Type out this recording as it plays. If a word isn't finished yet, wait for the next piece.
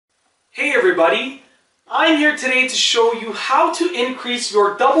Hey everybody, I'm here today to show you how to increase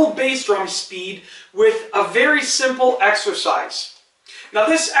your double bass drum speed with a very simple exercise. Now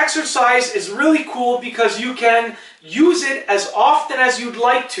this exercise is really cool because you can use it as often as you'd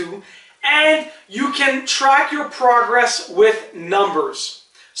like to, and you can track your progress with numbers.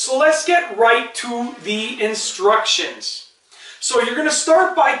 So let's get right to the instructions. So you're going to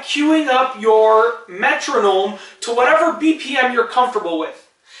start by queuing up your metronome to whatever BPM you're comfortable with.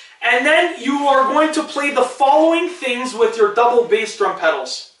 And then you are going to play the following things with your double bass drum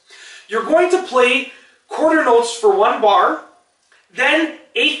pedals. You're going to play quarter notes for one bar, then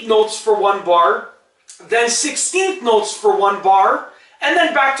eighth notes for one bar, then 16th notes for one bar, and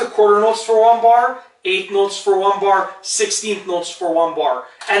then back to quarter notes for one bar, eighth notes for one bar, 16th notes for one bar.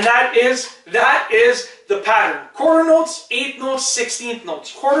 And that is the pattern. Quarter notes, eighth notes, 16th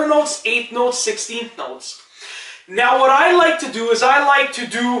notes. Quarter notes, eighth notes, 16th notes. Now what I like to do is I like to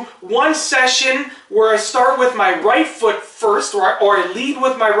do one session where I start with my right foot first, or I lead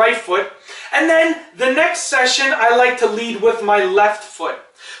with my right foot, and then the next session I like to lead with my left foot.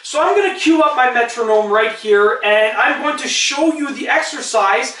 So I'm going to cue up my metronome right here, and I'm going to show you the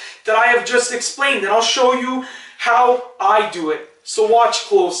exercise that I have just explained, and I'll show you how I do it. So watch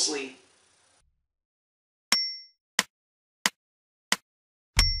closely.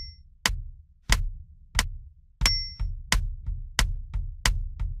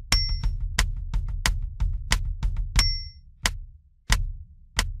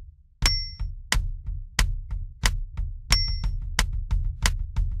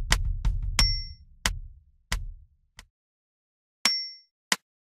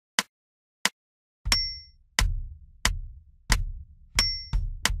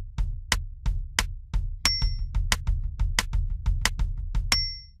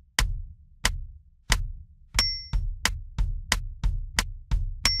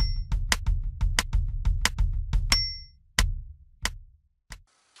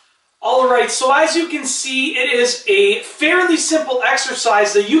 Alright, so as you can see, it is a fairly simple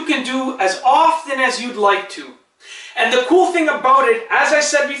exercise that you can do as often as you'd like to. And the cool thing about it, as I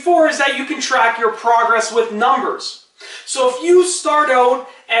said before, is that you can track your progress with numbers. So if you start out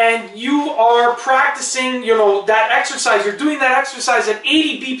and you are practicing, that exercise, you're doing that exercise at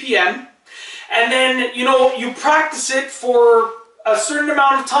 80 BPM, and then, you practice it for a certain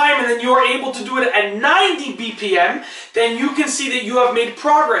amount of time, and then you are able to do it at 90 BPM, then you can see that you have made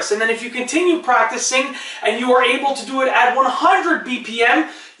progress. And then if you continue practicing and you are able to do it at 100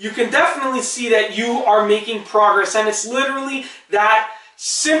 BPM, you can definitely see that you are making progress. And it's literally that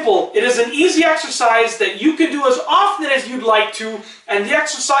simple. It is an easy exercise that you can do as often as you'd like to, and the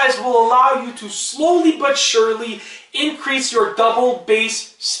exercise will allow you to slowly but surely increase your double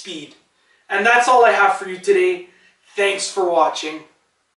bass speed. And that's all I have for you today. Thanks for watching.